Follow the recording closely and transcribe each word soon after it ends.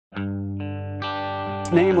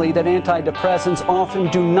namely that antidepressants often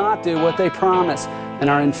do not do what they promise and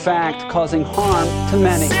are in fact causing harm to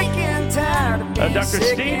many. Dr.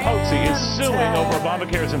 Steve Hotze is suing over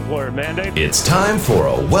Obamacare's employer mandate. It's time for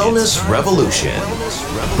a Wellness Revolution.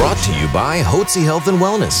 Brought to you by Hotze Health and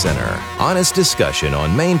Wellness Center. Honest discussion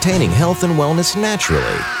on maintaining health and wellness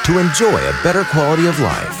naturally to enjoy a better quality of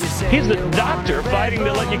life. He's the doctor fighting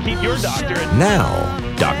to let you keep your doctor.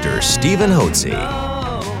 Now, Dr. Stephen Hotze.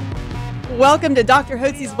 Welcome to Dr.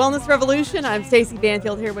 Hotze's Wellness Revolution. I'm Stacey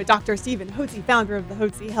Banfield here with Dr. Stephen Hotze, founder of the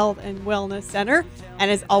Hotze Health and Wellness Center. And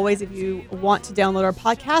as always, if you want to download our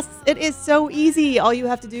podcasts, it is so easy. All you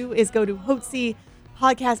have to do is go to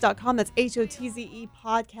hotzepodcast.com. That's HOTZE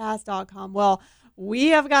podcast.com. Well, we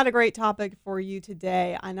have got a great topic for you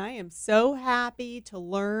today, and I am so happy to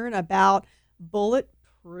learn about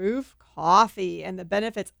bulletproof coffee and the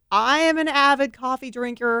benefits. I am an avid coffee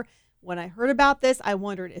drinker. When I heard about this, I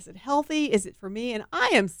wondered, is it healthy? Is it for me? And I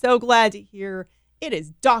am so glad to hear it is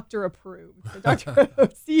doctor approved. So Dr.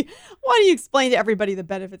 Hotze, why don't you explain to everybody the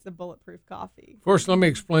benefits of bulletproof coffee? First, let me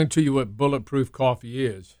explain to you what bulletproof coffee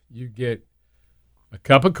is. You get a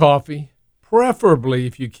cup of coffee, preferably,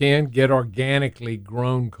 if you can, get organically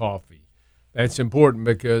grown coffee. That's important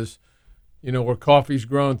because, you know, where coffee's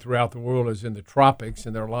grown throughout the world is in the tropics,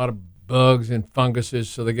 and there are a lot of bugs and funguses,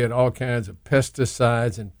 so they get all kinds of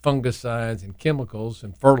pesticides and fungicides and chemicals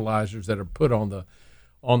and fertilizers that are put on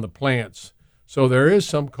the plants. So there is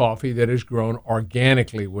some coffee that is grown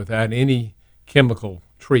organically without any chemical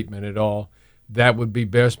treatment at all. That would be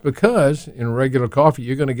best because in regular coffee,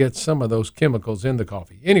 you're going to get some of those chemicals in the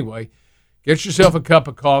coffee. Anyway, get yourself a cup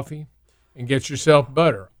of coffee and get yourself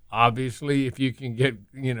butter. Obviously, if you can get,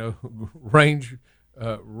 you know,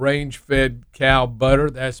 range-fed cow butter,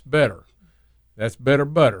 that's better. That's better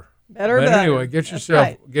butter. But anyway, get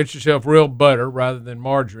yourself real butter rather than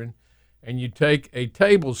margarine, and you take a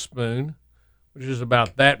tablespoon, which is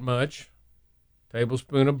about that much,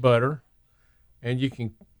 tablespoon of butter, and you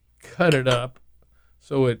can cut it up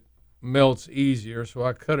so it melts easier. So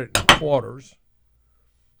I cut it in quarters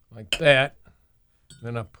like that.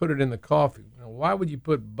 Then I put it in the coffee. Now, why would you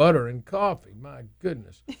put butter in coffee? My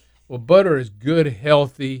goodness. Well, butter is good,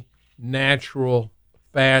 healthy, natural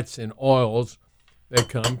fats and oils that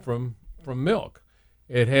come from milk.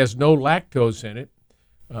 It has no lactose in it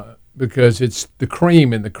because it's the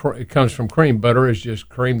cream, and it comes from cream. Butter is just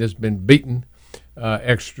cream that's been beaten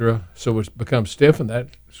extra, so it's become stiff, and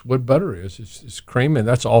that's what butter is. It's cream, and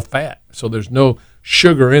that's all fat. So there's no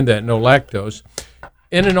sugar in that, no lactose.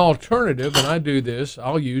 In an alternative, and I do this,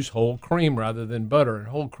 I'll use whole cream rather than butter, and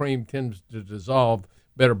whole cream tends to dissolve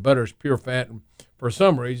better. Butter is pure fat, and for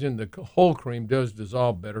some reason the whole cream does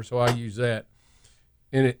dissolve better, so I use that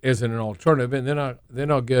in it as an alternative. And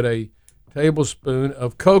then I'll get a tablespoon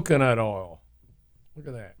of coconut oil. Look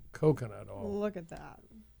at that, coconut oil. Look at that.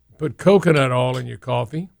 Put coconut oil in your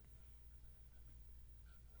coffee.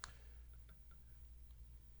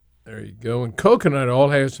 There you go. And coconut oil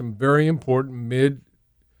has some very important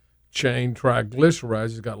mid-chain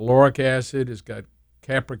triglycerides. It's got lauric acid, it's got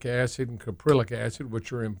capric acid and caprylic acid,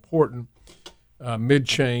 which are important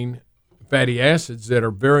mid-chain fatty acids that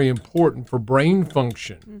are very important for brain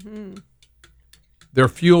function. Mm-hmm. They're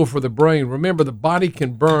fuel for the brain. Remember, the body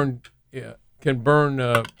can burn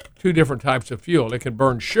two different types of fuel. It can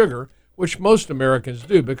burn sugar, which most Americans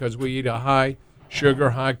do because we eat a high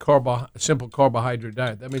sugar, simple carbohydrate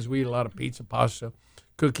diet. That means we eat a lot of pizza, pasta,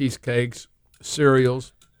 cookies, cakes,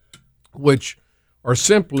 cereals, which are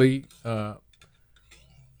simply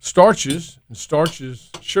starches,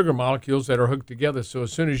 sugar molecules that are hooked together. So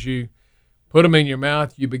as soon as you put them in your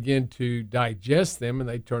mouth, you begin to digest them, and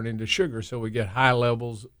they turn into sugar. So we get high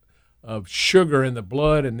levels of sugar in the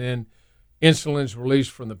blood, and then insulin's released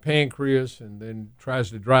from the pancreas and then tries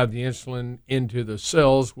to drive the insulin into the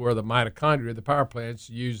cells where the mitochondria, the power plants,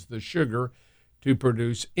 use the sugar to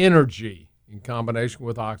produce energy in combination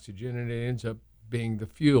with oxygen, and it ends up being the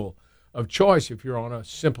fuel of choice if you're on a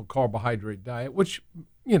simple carbohydrate diet, which,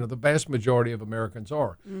 you know, the vast majority of Americans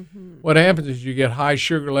are. Mm-hmm. What happens is you get high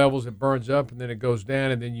sugar levels, it burns up, and then it goes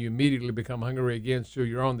down, and then you immediately become hungry again, so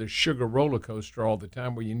you're on this sugar roller coaster all the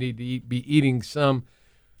time where you need to be eating something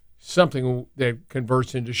that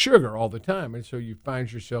converts into sugar all the time, and so you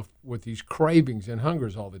find yourself with these cravings and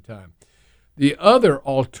hungers all the time. The other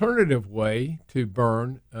alternative way to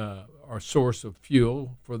burn our source of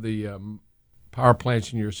fuel for the power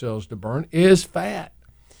plants in your cells to burn is fat.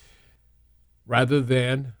 Rather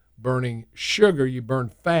than burning sugar, you burn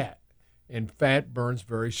fat, and fat burns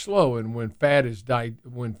very slow. And when fat is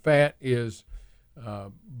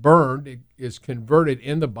burned, it is converted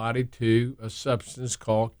in the body to a substance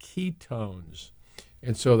called ketones.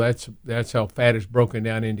 And so that's how fat is broken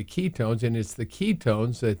down into ketones, and it's the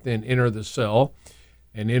ketones that then enter the cell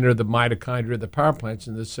and enter the mitochondria, the power plants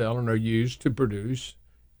in the cell, and are used to produce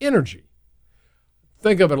energy.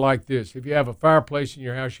 Think of it like this. If you have a fireplace in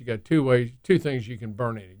your house, you got two things you can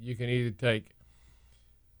burn in it. You can either take,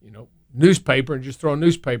 newspaper and just throw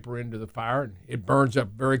newspaper into the fire, and it burns up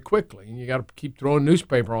very quickly. And you got to keep throwing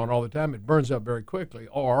newspaper on all the time. It burns up very quickly.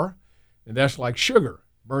 And that's like sugar,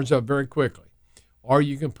 burns up very quickly. Or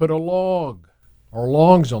you can put a log or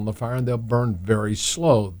logs on the fire, and they'll burn very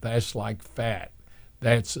slow. That's like fat.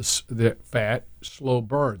 The fat slow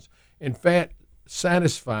burns. And fat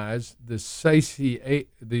satisfies the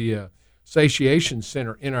satiation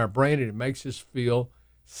center in our brain, and it makes us feel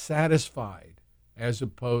satisfied as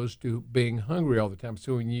opposed to being hungry all the time.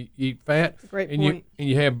 So when you eat fat and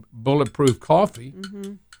you have bulletproof coffee,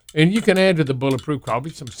 and you can add to the bulletproof coffee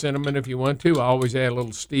some cinnamon if you want to. I always add a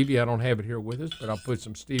little stevia. I don't have it here with us, but I'll put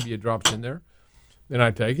some stevia drops in there. Then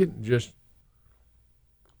I take it and just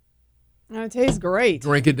it tastes great.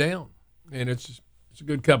 Drink it down, and it's a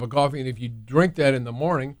good cup of coffee. And if you drink that in the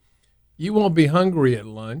morning, you won't be hungry at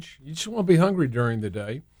lunch. You just won't be hungry during the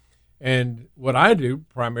day. And what I do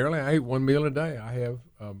primarily, I eat one meal a day. I have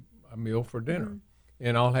a meal for dinner,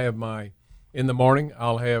 and in the morning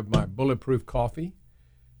I'll have my bulletproof coffee.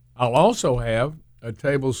 I'll also have a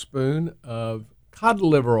tablespoon of cod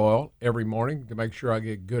liver oil every morning to make sure I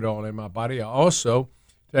get good oil in my body. I also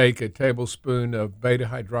take a tablespoon of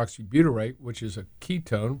beta-hydroxybutyrate, which is a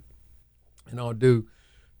ketone, and I'll do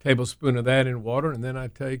a tablespoon of that in water, and then I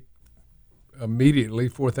take immediately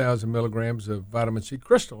 4,000 milligrams of vitamin C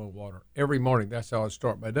crystalline water every morning. That's how I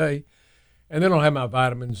start my day. And then I'll have my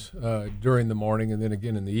vitamins during the morning and then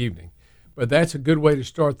again in the evening. But that's a good way to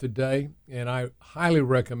start the day, and I highly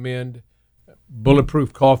recommend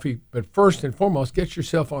bulletproof coffee. But first and foremost, get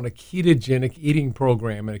yourself on a ketogenic eating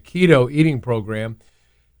program. And a keto eating program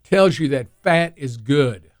tells you that fat is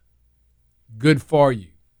good for you.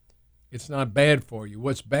 It's not bad for you.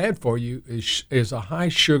 What's bad for you is a high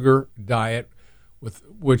sugar diet,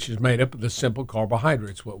 which is made up of the simple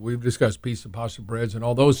carbohydrates, what we've discussed, pizza, pasta, breads, and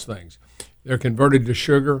all those things. They're converted to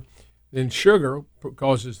sugar. Then sugar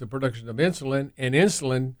causes the production of insulin, and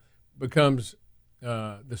insulin becomes,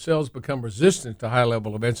 the cells become resistant to high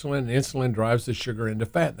level of insulin, and insulin drives the sugar into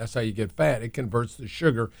fat. That's how you get fat. It converts the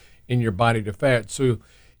sugar in your body to fat. So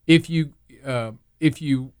if you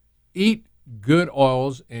eat good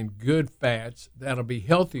oils and good fats, that'll be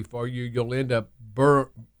healthy for you. You'll end up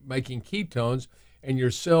making ketones, and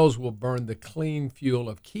your cells will burn the clean fuel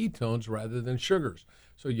of ketones rather than sugars.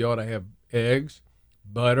 So you ought to have eggs,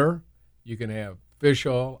 butter. You can have fish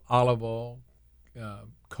oil, olive oil,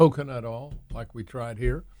 coconut oil, like we tried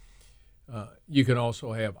here. You can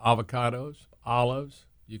also have avocados, olives.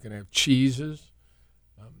 You can have cheeses.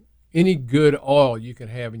 Any good oil you can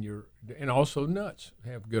have and also nuts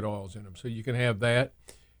have good oils in them. So you can have that,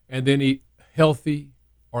 and then eat healthy,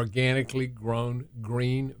 organically grown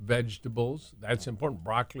green vegetables. That's important.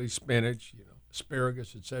 Broccoli, spinach,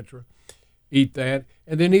 asparagus, etc. Eat that,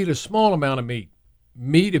 and then eat a small amount of meat.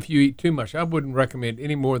 Meat, if you eat too much, I wouldn't recommend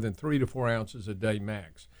any more than 3 to 4 ounces a day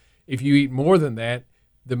max. If you eat more than that,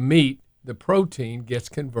 the meat, the protein, gets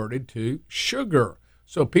converted to sugar.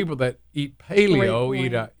 So people that eat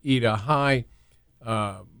paleo, eat a high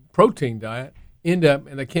protein diet, end up,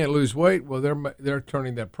 and they can't lose weight. Well, they're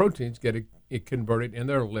turning that proteins, get it converted in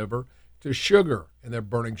their liver to sugar, and they're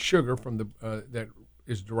burning sugar from that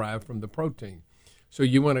is derived from the protein. So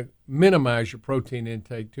you want to minimize your protein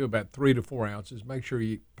intake to about 3 to 4 ounces. Make sure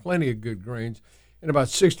you eat plenty of good grains, and about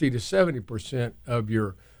 60 to 70% of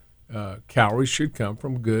your calories should come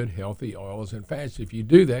from good, healthy oils and fats. If you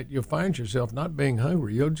do that, you'll find yourself not being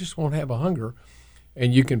hungry. You just won't have a hunger,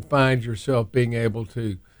 and you can find yourself being able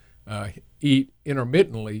to eat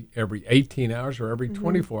intermittently every 18 hours or every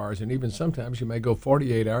 24 hours, and even sometimes you may go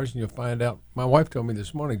 48 hours, and you'll find out. My wife told me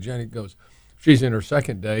this morning, Jenny goes, she's in her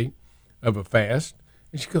second day of a fast,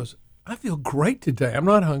 and she goes, I feel great today. I'm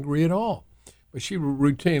not hungry at all. But she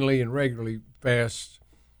routinely and regularly fasts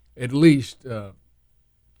at least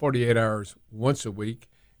 48 hours once a week,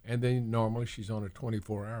 and then normally she's on a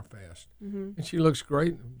 24-hour fast. And she looks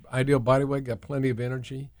great, ideal body weight, got plenty of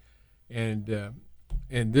energy, and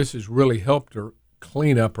this has really helped her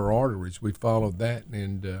clean up her arteries. We followed that,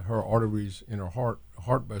 and her arteries in her heart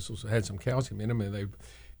vessels had some calcium in them, and they've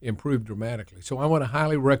improved dramatically. So I want to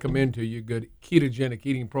highly recommend to you a good ketogenic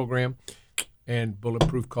eating program and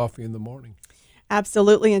bulletproof coffee in the morning.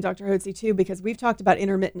 Absolutely, and Dr. Hotze too, because we've talked about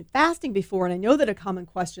intermittent fasting before, and I know that a common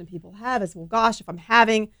question people have is, well, gosh, if I'm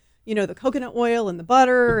having, the coconut oil and the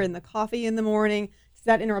butter and the coffee in the morning, does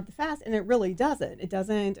that interrupt the fast? And it really doesn't. It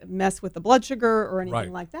doesn't mess with the blood sugar or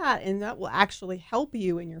anything like that. And that will actually help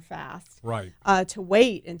you in your fast to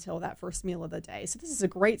wait until that first meal of the day. So this is a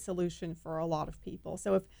great solution for a lot of people.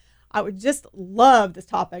 So if I would just love this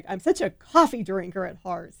topic. I'm such a coffee drinker at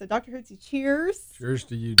heart. So Dr. Hotze, cheers. Cheers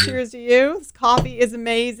to you, dear. Cheers to you. This coffee is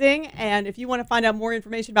amazing. And if you want to find out more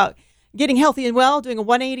information about getting healthy and well, doing a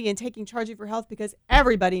 180 and taking charge of your health, because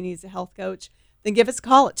everybody needs a health coach, then give us a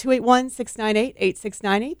call at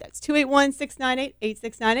 281-698-8698. That's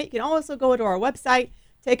 281-698-8698. You can also go to our website,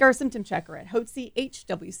 take our symptom checker at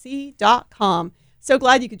HotzeHWC.com. So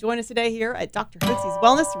glad you could join us today here at Dr. Hotze's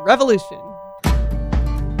Wellness Revolution.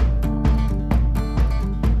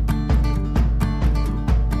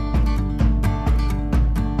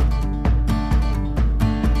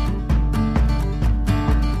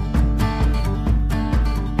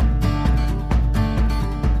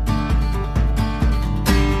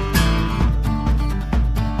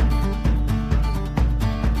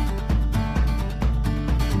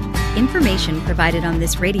 Information provided on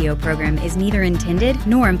this radio program is neither intended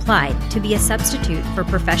nor implied to be a substitute for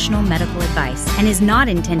professional medical advice and is not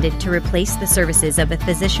intended to replace the services of a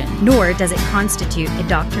physician, nor does it constitute a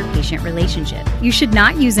doctor-patient relationship. You should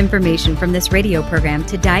not use information from this radio program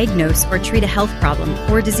to diagnose or treat a health problem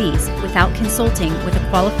or disease without consulting with a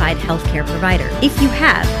qualified healthcare provider. If you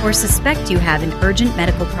have or suspect you have an urgent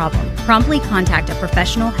medical problem, promptly contact a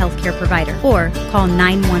professional healthcare provider or call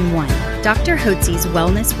 911. Dr. Hotze's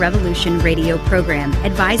Wellness Revolution radio program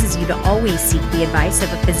advises you to always seek the advice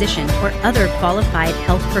of a physician or other qualified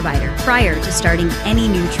health provider prior to starting any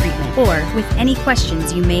new treatment or with any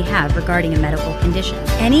questions you may have regarding a medical condition.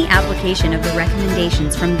 Any application of the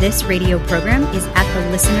recommendations from this radio program is at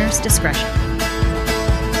the listener's discretion.